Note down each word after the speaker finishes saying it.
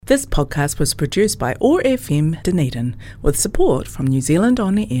This podcast was produced by OAR FM Dunedin with support from New Zealand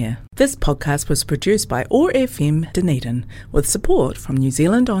On Air. This podcast was produced by OAR FM Dunedin with support from New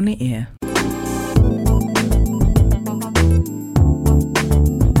Zealand On Air.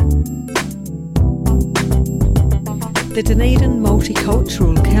 The Dunedin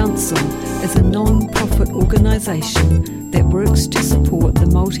Multicultural Council is a non-profit organisation that works to support the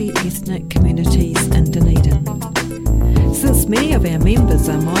multi-ethnic communities in Dunedin. Since many of our members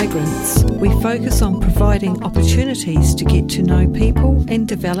are migrants, we focus on providing opportunities to get to know people and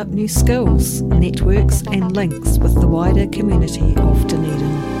develop new skills, networks and links with the wider community of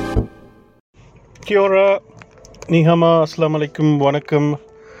Dunedin. Kia ora, ni hama, assalamu alaikum, wanakkam.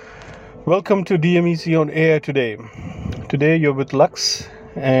 Welcome to DMEC on air today. Today you're with Lux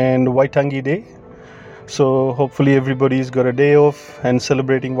and Waitangi Day. So hopefully everybody's got a day off and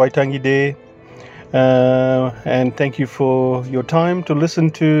celebrating Waitangi Day. And thank you for your time to listen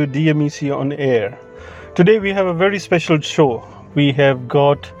to DMEC on air. Today we have a very special show. We have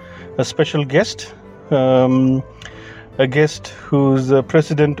got a special guest, a guest who's the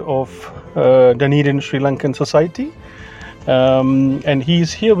president of Dunedin Sri Lankan Society. And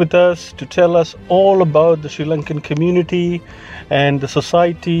he's here with us to tell us all about the Sri Lankan community and the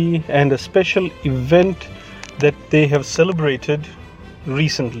society and a special event that they have celebrated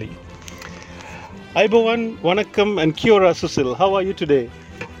recently. Aibowan, Wanakkam and Kia ora, Susil. How are you today?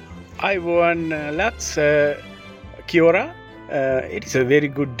 Aibowan, Lux, Kia ora. It is a very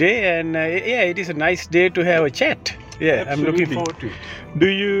good day and it is a nice day to have a chat. Yeah, absolutely. I'm looking forward to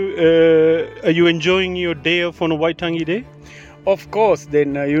it. Are you enjoying your day off on a Waitangi Day? Of course.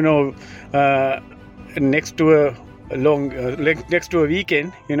 Then next to a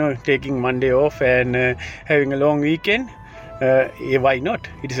weekend, taking Monday off and having a long weekend. Why not?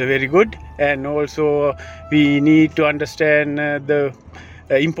 It is a very good, and also we need to understand the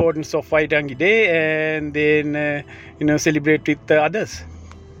importance of Waitangi Day and then celebrate with others.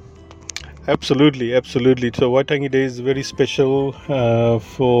 Absolutely. So Waitangi Day is very special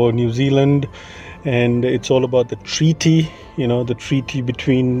for New Zealand, and it's all about the treaty, the treaty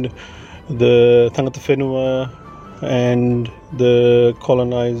between the Tangata Whenua and the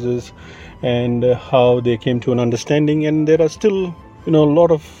colonizers, and how they came to an understanding. And there are still, a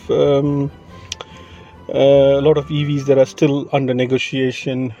lot of EVs that are still under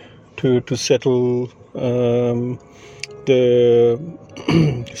negotiation to settle the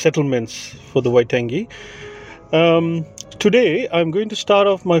settlements for the Waitangi. Today I'm going to start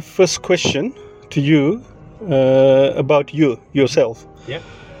off my first question to you about yourself. Yeah.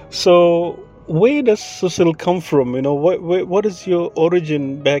 So where does Susil come from? What is your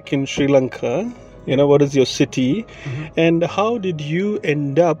origin back in Sri Lanka? What is your city? Mm-hmm. And how did you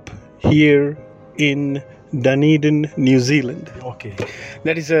end up here in Dunedin, New Zealand? Okay,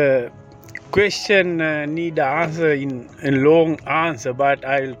 that is a question need answer in a long answer, but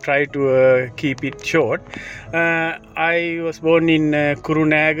I'll try to keep it short. I was born in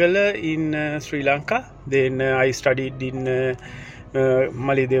Kurunagala in Sri Lanka. Then I studied in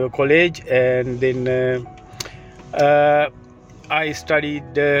Maledeva College, and then I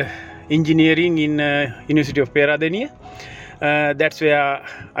studied engineering in University of Peradeniya. That's where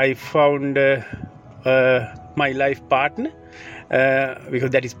I found my life partner, because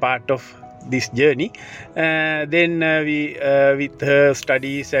that is part of this journey. Then we with her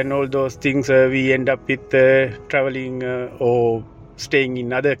studies and all those things, we end up with traveling or staying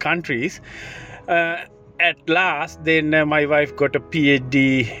in other countries. At last, then my wife got a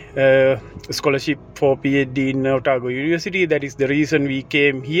PhD scholarship for PhD in Otago University. That is the reason we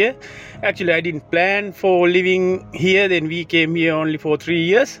came here. Actually, I didn't plan for living here. Then we came here only for 3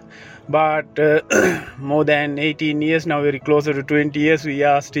 years. But more than 18 years, now very closer to 20 years, we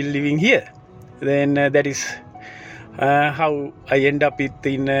are still living here. Then that is how I end up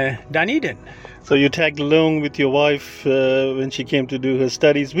in Dunedin. So you tagged along with your wife when she came to do her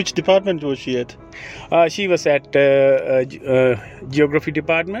studies. Which department was she at? She was at geography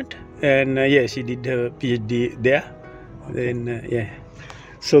department, and she did her PhD there. Then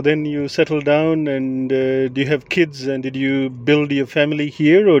So then you settled down, and do you have kids, and did you build your family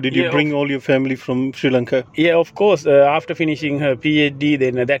here, or did you bring all your family from Sri Lanka? Yeah, of course. After finishing her PhD,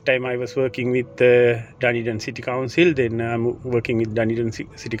 then at that time I was working with Dunedin City Council. Then I'm working with Dunedin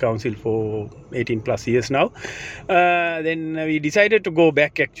City Council for 18 plus years now. Then we decided to go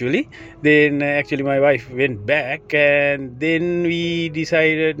back actually. Then actually my wife went back, and then we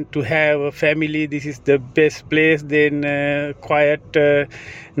decided to have a family. This is the best place. Then quiet,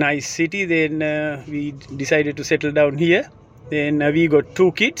 nice city. Then we decided to settle down here. Then we got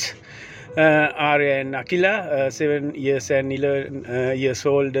 2 kids. Arya and Akila, 7 years and 11 years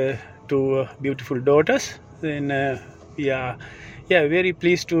old, two beautiful daughters. Then we are very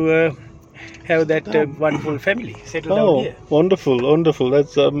pleased to have that wonderful family settled down here. Wonderful.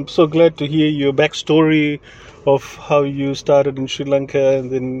 I'm so glad to hear your backstory of how you started in Sri Lanka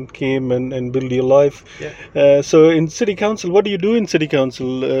and then came and built your life. Yeah. So in City Council, what do you do in City Council,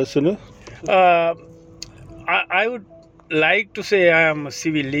 Sunu? I would like to say I am a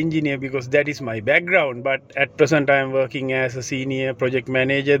civil engineer because that is my background, but at present I am working as a senior project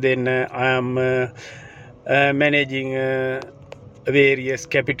manager. Then I am managing various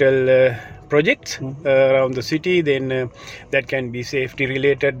capital projects around the city. Then that can be safety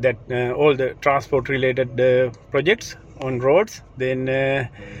related, that all the transport related projects on roads. Then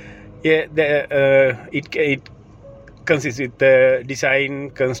it consists with design,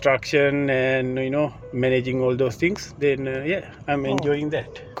 construction, and managing all those things. Then I'm enjoying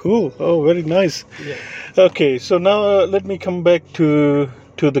that. Cool. Oh, very nice. Yeah. Okay, so now let me come back to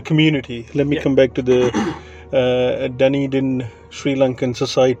the community. Let me come back to the Dunedin Sri Lankan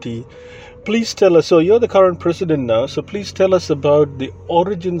Society. Please tell us, so you're the current president now, so please tell us about the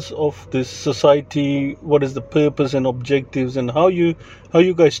origins of this society, what is the purpose and objectives, and how you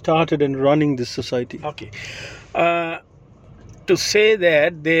guys started in running this society. Okay. To say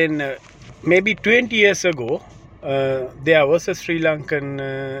that, then maybe 20 years ago, there was a Sri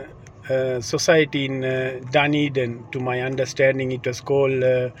Lankan society in Dunedin. To my understanding, it was called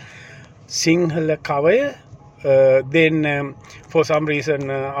Sinhala Kavaya. Then for some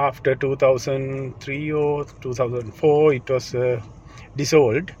reason after 2003 or 2004 it was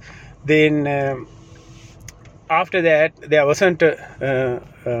dissolved. Then after that there wasn't a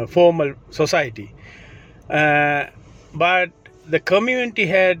formal society, but the community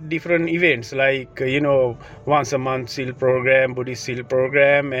had different events like once a month seal program, Buddhist seal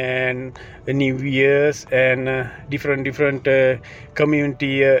program, and New Year's, and different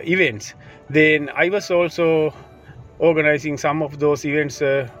community events. Then I was also organizing some of those events.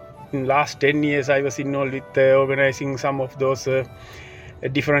 In last 10 years I was involved with organizing some of those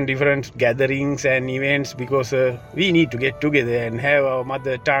different gatherings and events, because we need to get together and have our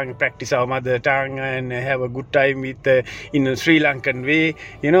mother tongue, practice our mother tongue, and have a good time with in a Sri Lankan way,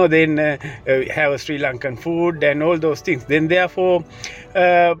 then have a Sri Lankan food and all those things. Then therefore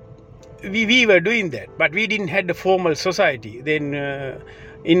we were doing that, but we didn't have the formal society. Then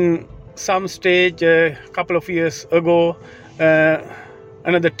in some stage a couple of years ago,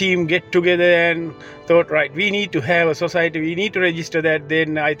 another team get together and thought, right, we need to have a society, we need to register that.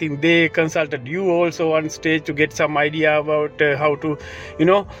 Then I think they consulted you also on stage to get some idea about how to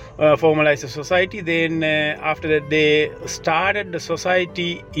formalize a society. Then after that they started the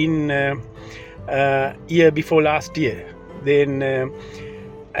society in year before last year. Then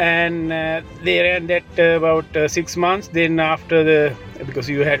and they ran that about 6 months. Then after because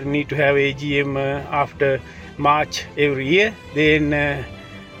you need to have AGM after March every year, then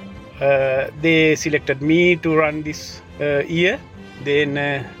they selected me to run this year. Then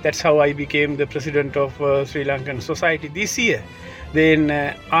that's how I became the president of Sri Lankan Society this year. Then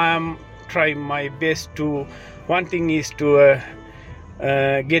I'm trying my best to, one thing is to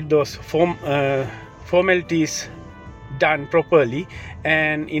get those formalities done properly,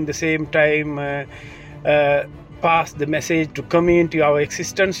 and in the same time pass the message to community, our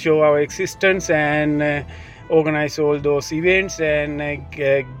existence, show our existence, and organize all those events, and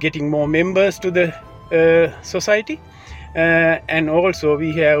getting more members to the society. And also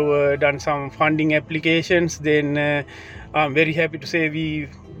we have done some funding applications. Then I'm very happy to say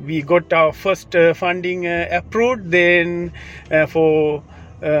we got our first funding approved then for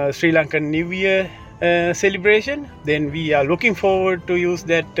Sri Lankan New Year celebration. Then we are looking forward to use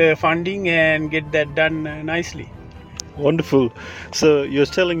that funding and get that done nicely. Wonderful. So you're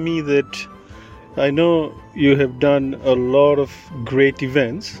telling me that, I know you have done a lot of great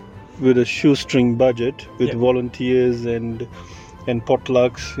events with a shoestring budget, with volunteers and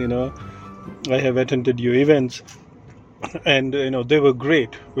potlucks. I have attended your events, and they were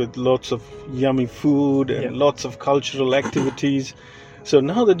great, with lots of yummy food and lots of cultural activities. So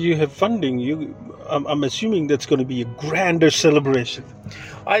now that you have funding, I'm assuming that's going to be a grander celebration.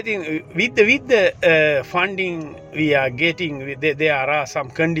 I think with the funding we are getting, there are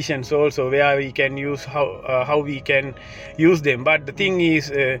some conditions also where we can use how we can use them. But the thing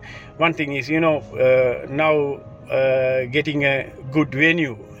is, one thing is, now getting a good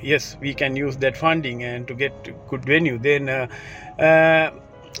venue. Yes, we can use that funding and to get good venue. Then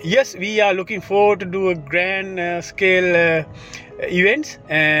yes, we are looking forward to do a grand scale events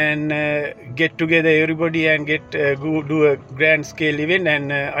and get together everybody and go do a grand scale event.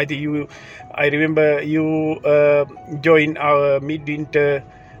 And I remember you joined our midwinter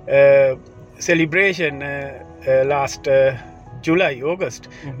celebration last July, August.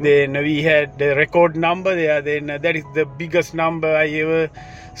 Then we had the record number there. Then that is the biggest number I ever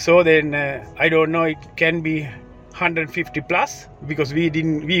saw. Then I don't know, it can be 150 plus, because we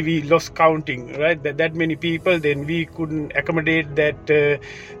lost counting, right? That many people, then we couldn't accommodate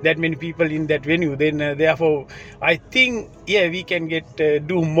that many people in that venue. Then therefore I think we can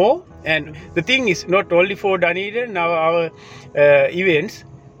do more. And the thing is, not only for Dunedin, now our events,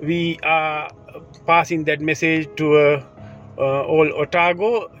 we are passing that message to all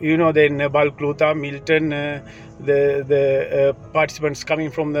Otago, then Balclutha, Milton, the participants coming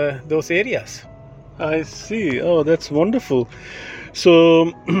from those areas. I see. Oh, that's wonderful.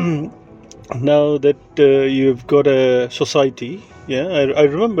 So now that you've got a society, I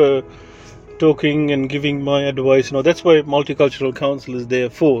remember talking and giving my advice. That's why Multicultural Council is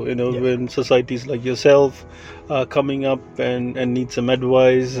there for. When societies like yourself are coming up and need some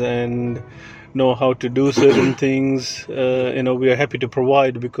advice and know how to do certain things, we are happy to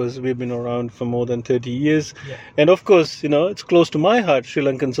provide, because we've been around for more than 30 years. And of course, it's close to my heart, Sri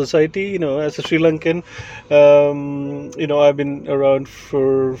Lankan society. As a Sri Lankan, I've been around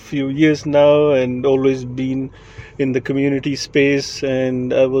for a few years now and always been in the community space,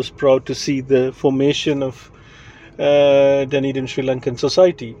 and I was proud to see the formation of Dunedin Sri Lankan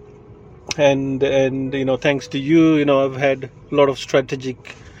society. And thanks to you, I've had a lot of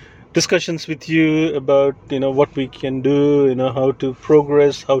strategic discussions with you about what we can do, how to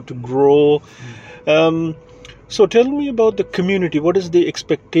progress, how to grow. So tell me about the community. What is the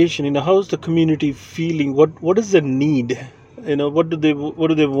expectation? How is the community feeling? What is the need? What do they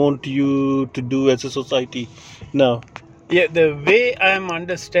want you to do as a society now? The way I'm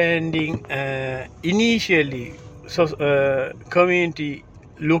understanding, initially, community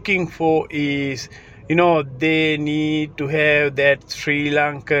looking for is, they need to have that Sri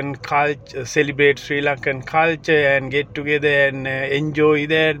Lankan culture, celebrate Sri Lankan culture and get together and enjoy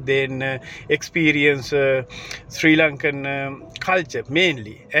that, then experience Sri Lankan culture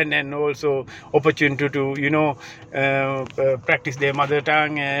mainly, and also opportunity to, practice their mother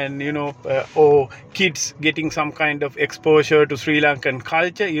tongue, and, or kids getting some kind of exposure to Sri Lankan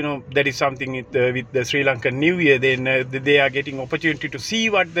culture. That is something with the Sri Lankan New Year. Then they are getting opportunity to see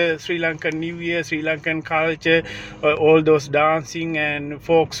what the Sri Lankan New Year, Sri Lankan culture, all those dancing and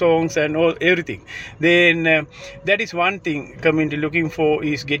folk songs and everything. Then that is one thing community looking for,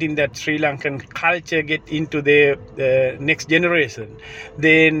 is getting that Sri Lankan culture get into the next generation.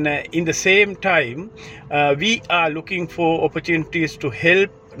 Then in the same time, we are looking for opportunities to help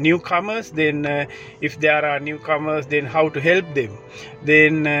newcomers. Then if there are newcomers, then how to help them.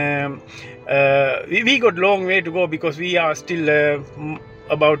 Then we got long way to go, because we are still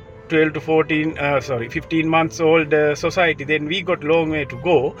about 12 to 15 months old society. Then we got long way to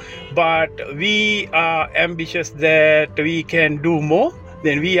go, but we are ambitious that we can do more.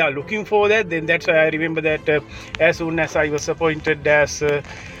 Then we are looking for that. Then that's why I remember that as soon as I was appointed as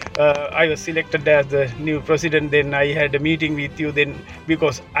I was selected as the new president, then I had a meeting with you. Then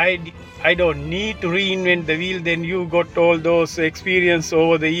because I don't need to reinvent the wheel, then you got all those experience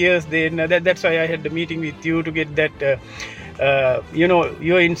over the years. Then that's why I had the meeting with you to get that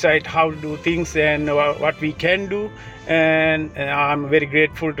your insight, how to do things and what we can do. And I'm very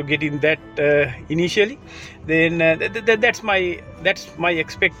grateful to get in that initially. Then that's my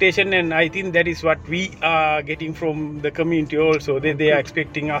expectation, and I think that is what we are getting from the community also. They are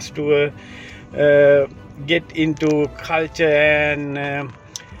expecting us to get into culture and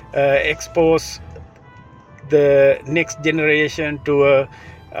expose the next generation to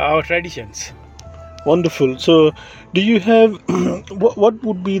our traditions. Wonderful. So do you have what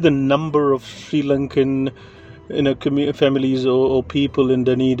would be the number of Sri Lankan families or people in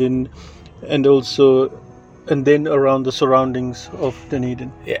Dunedin, and then around the surroundings of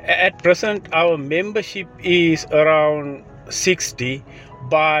Dunedin? At present, our membership is around 60,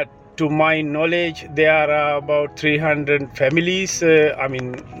 but to my knowledge, there are about 300 families.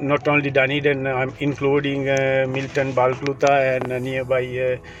 Not only Dunedin, including Milton, Balclutha, and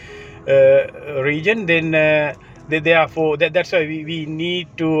nearby region. Then therefore that's why we need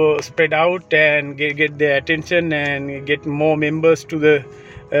to spread out and get their attention and get more members to the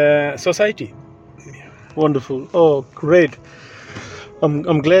society. Wonderful. Oh, great.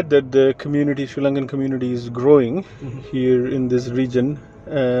 I'm glad that the community, Sri Lankan community, is growing here in this region,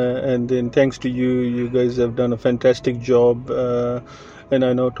 and then thanks to you guys have done a fantastic job, and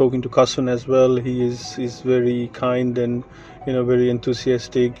I know talking to Kasun as well, he is very kind and very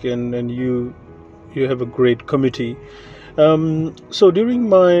enthusiastic, and you have a great committee. So during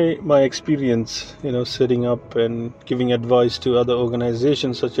my experience, setting up and giving advice to other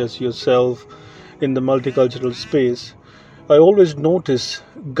organizations such as yourself in the multicultural space, I always notice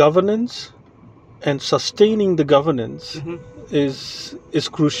governance and sustaining the governance is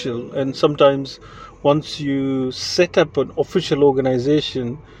crucial. And sometimes once you set up an official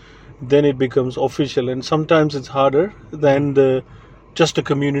organization, then it becomes official, and sometimes it's harder than just a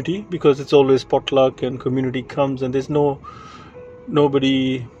community, because it's always potluck and community comes and there's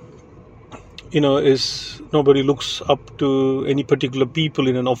nobody nobody looks up to any particular people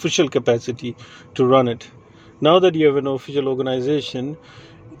in an official capacity to run it. Now that you have an official organization,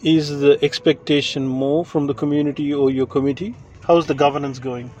 is the expectation more from the community or your committee? How's the governance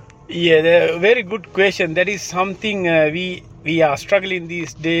going? Yeah, very good question. That is something we are struggling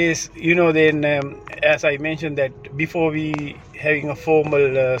these days. Then as I mentioned that before we having a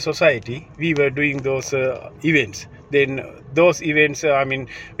formal society, we were doing those events. Then those events,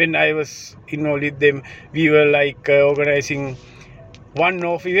 when I was involved with them, we were like organizing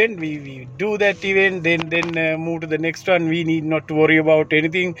one-off event. We do that event, then move to the next one. We need not to worry about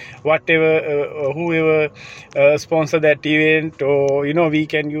anything, whatever whoever sponsor that event, or we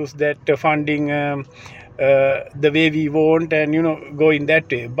can use that funding the way we want, and go in that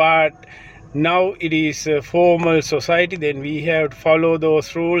way. But now it is a formal society, then we have to follow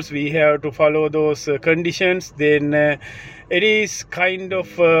those rules, we have to follow those conditions. Then it is kind of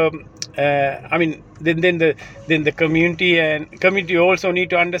then the community also need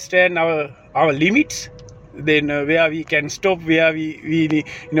to understand our limits, then where we can stop, where we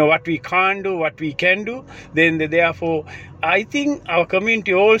what we can't do, what we can do. Then therefore I think our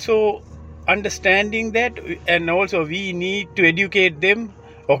community also understanding that, and also we need to educate them.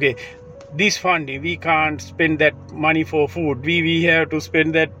 Okay, this funding, we can't spend that money for food, we have to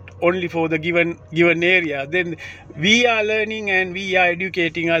spend that only for the given area. Then we are learning and we are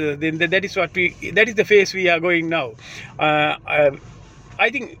educating others. Then that is the phase we are going now. I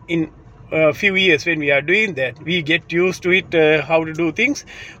think in a few years when we are doing that, we get used to it, how to do things.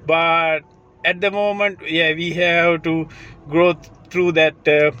 But at the moment, we have to grow through that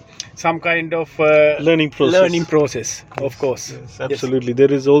some kind of learning process, of course. Yes, absolutely. Yes.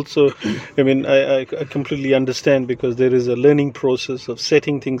 There is also, I completely understand, because there is a learning process of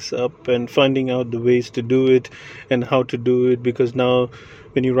setting things up and finding out the ways to do it and how to do it, because now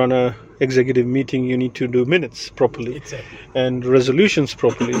when you run a executive meeting, you need to do minutes properly. Exactly. And resolutions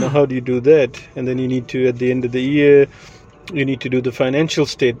properly. Now, how do you do that? And then you need to, at the end of the year, you need to do the financial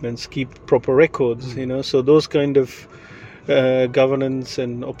statements, keep proper records, so those kind of governance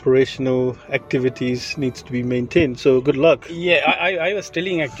and operational activities needs to be maintained. So good luck. Yeah, I was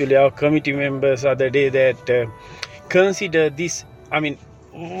telling actually our committee members other day that consider this.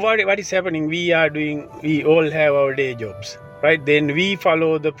 What is happening? We all have our day jobs, right? Then we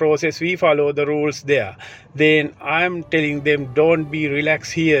follow the process, we follow the rules there. Then I'm telling them, don't be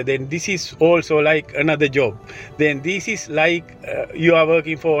relaxed here. Then this is also like another job. Then this is like you are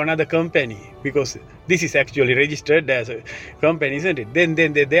working for another company, because this is actually registered as a company, isn't it? Then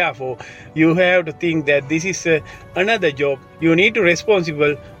therefore you have to think that this is another job. You need to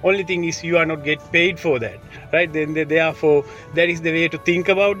responsible. Only thing is you are not get paid for that, right? Then therefore that is the way to think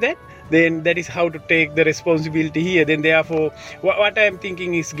about that. Then that is how to take the responsibility here. Then therefore what I am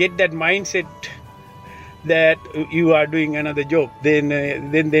thinking is get that mindset that you are doing another job. Then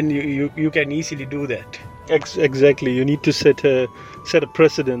you can easily do that. Exactly. You need to set a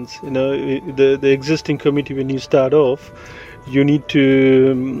precedence. The existing committee, when you start off, you need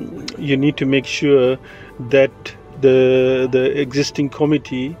to make sure that the existing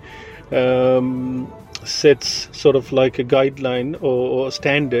committee sets sort of like a guideline or a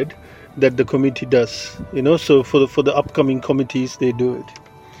standard that the committee does. So for the upcoming committees, they do it.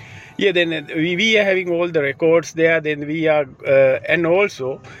 Yeah, then we are having all the records there. Then we are, and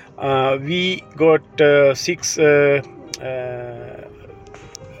also we got 6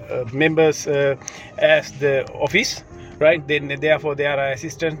 members as the office, right? Then therefore they are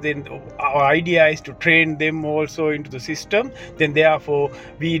assistants. Then our idea is to train them also into the system. Then therefore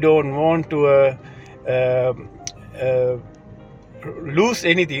we don't want to lose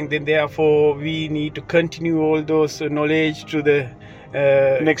anything. Then therefore we need to continue all those knowledge to the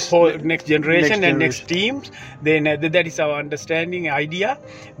next generation and next teams. Then that is our understanding idea.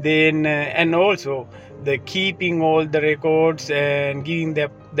 Then and also the keeping all the records and giving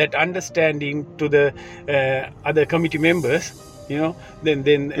that understanding to the other committee members.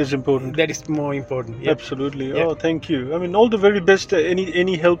 then Is important. that is more important. Yeah. Absolutely. Yeah. Oh, thank you. I mean, all the very best.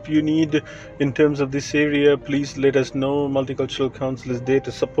 Any help you need in terms of this area, please let us know. Multicultural Council is there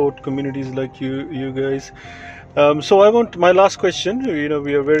to support communities like you guys. So I want my last question.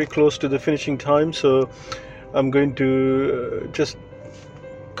 We are very close to the finishing time, so I'm going to just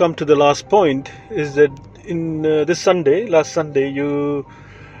come to the last point. Is that in last Sunday,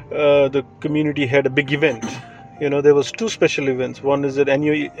 the community had a big event. There was two special events. One is that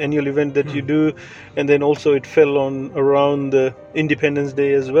annual event that you do, and then also it fell on around the Independence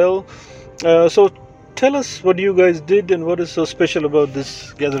Day as well. So tell us what you guys did and what is so special about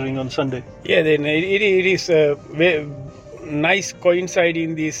this gathering on Sunday. Yeah, then it is very nice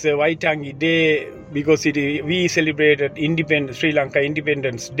coinciding this Waitangi Day, because we celebrated Sri Lanka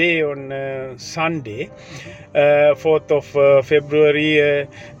Independence Day on Sunday, 4th of February.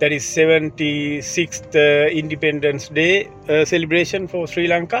 That is 76th Independence Day celebration for Sri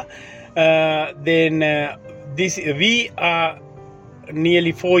Lanka. We are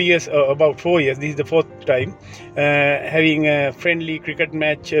nearly 4 years, about 4 years. This is the fourth time having a friendly cricket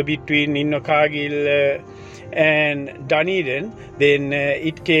match between Invercargill and Dunedin. Then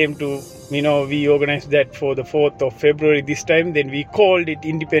it came to, we organized that for the 4th of February this time. Then we called it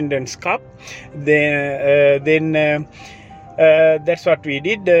Independence Cup. Then that's what we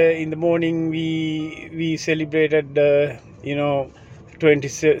did. In the morning we celebrated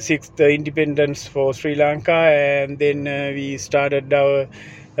 26th independence for Sri Lanka, and then we started our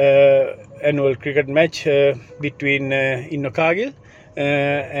annual cricket match between Invercargill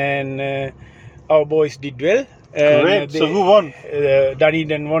and our boys did well. Great. So who won?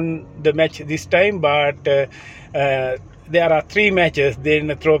 Dunedin won the match this time, but there are 3 matches. Then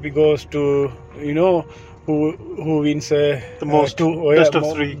the trophy goes to who wins the most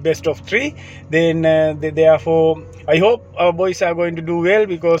best of three. Then therefore I hope our boys are going to do well,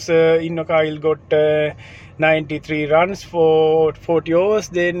 because Invercargill got 93 runs for 40 overs.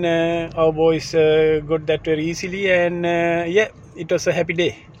 Then our boys got that very easily, and it was a happy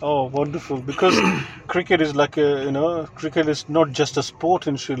day. Oh, wonderful! Because cricket is like cricket is not just a sport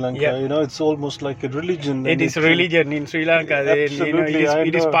in Sri Lanka. Yeah. It's almost like a religion. It is a religion in Sri Lanka. Absolutely,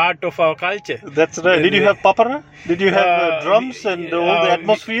 it is part of our culture. That's right. Did you have papara? Did you have drums and all the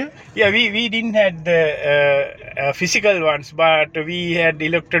atmosphere? We didn't have the physical ones, but we had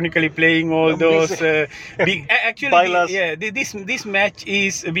electronically playing all those big. Actually, this match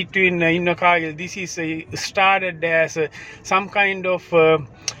is between Invercargill. This is started as some kind of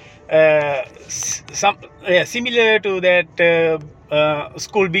similar to that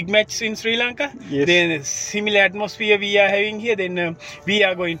school big match in Sri Lanka. Yes. Then similar atmosphere we are having here. Then we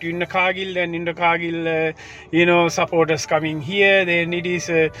are going to Invercargill, and Invercargill, supporters coming here. Then it is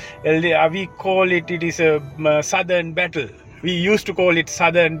we call it is a southern battle. We used to call it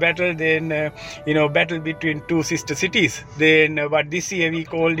Southern Battle, then battle between two sister cities. Then, but this year we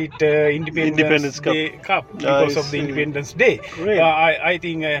called it Independence Day Cup because of the Independence Day. I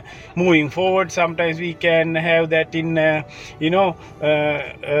think moving forward, sometimes we can have that in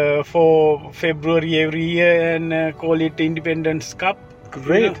for February every year and call it Independence Cup.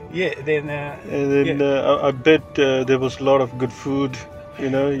 Great. Then I bet there was a lot of good food.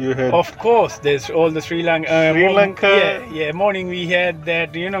 You had. Of course, there's all the Sri Lanka. Morning we had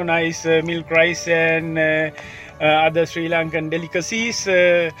that nice milk rice and other Sri Lankan delicacies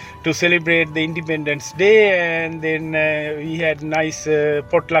to celebrate the Independence Day, and then we had nice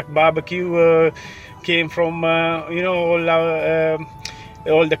potluck barbecue. Came from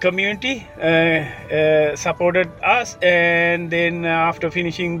all the community supported us, and then after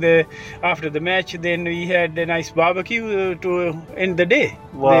the match, then we had a nice barbecue to end the day.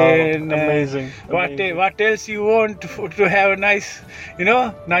 Wow, then, amazing. What else you want to have a nice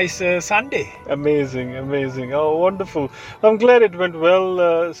Sunday? Amazing. Oh, wonderful. I'm glad it went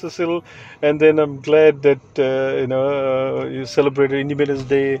well, Cecile, and then I'm glad that you celebrated Independence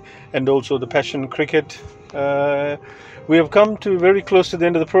Day and also the Passion Cricket. We have come to very close to the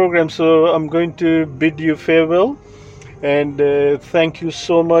end of the program, so I'm going to bid you farewell. And thank you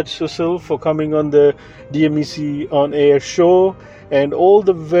so much, Cecile, for coming on the DMEC On Air show, and all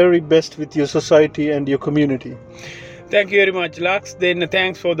the very best with your society and your community. Thank you very much, Lux. Then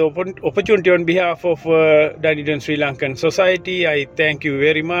thanks for the opportunity on behalf of Dunedin Sri Lankan Society. I thank you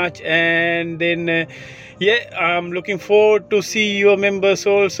very much. And then, I'm looking forward to see your members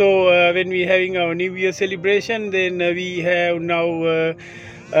also when we're having our New Year celebration. Then we have now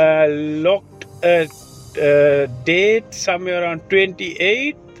locked a date somewhere around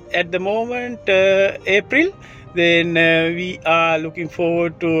 28th at the moment, April. then we are looking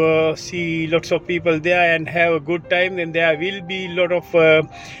forward to see lots of people there and have a good time. Then there will be a lot of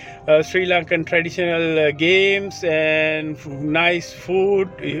Sri Lankan traditional games and nice food.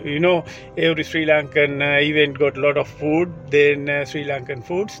 Every Sri Lankan event got a lot of food. Then Sri Lankan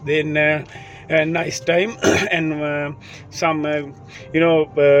foods. Then a nice time and some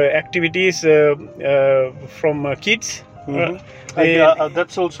activities from kids.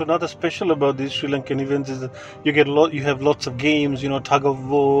 That's also another special about these Sri Lankan events is that you have lots of games, tug of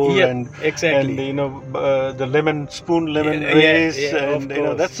war and exactly, and the lemon race, and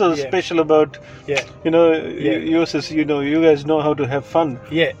that's so special about yours is you guys know how to have fun.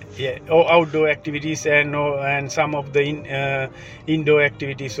 Outdoor activities and some of the indoor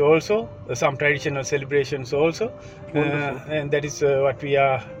activities also, some traditional celebrations also, and that is what we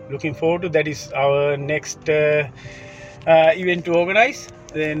are looking forward to. That is our next event to organize.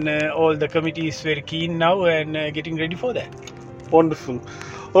 Then all the committee is very keen now and getting ready for that. Wonderful.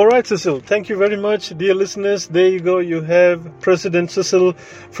 All right, Cecil, thank you very much. Dear listeners, there you go. You have President Cecil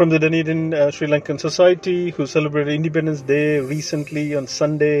from the Dunedin Sri Lankan Society, who celebrated Independence Day recently on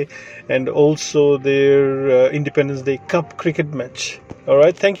Sunday, and also their Independence Day Cup cricket match. All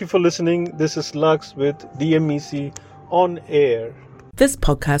right, thank you for listening. This is Lux with DMEC On Air. This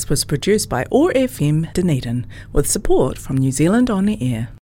podcast was produced by OAR FM Dunedin with support from New Zealand On the Air.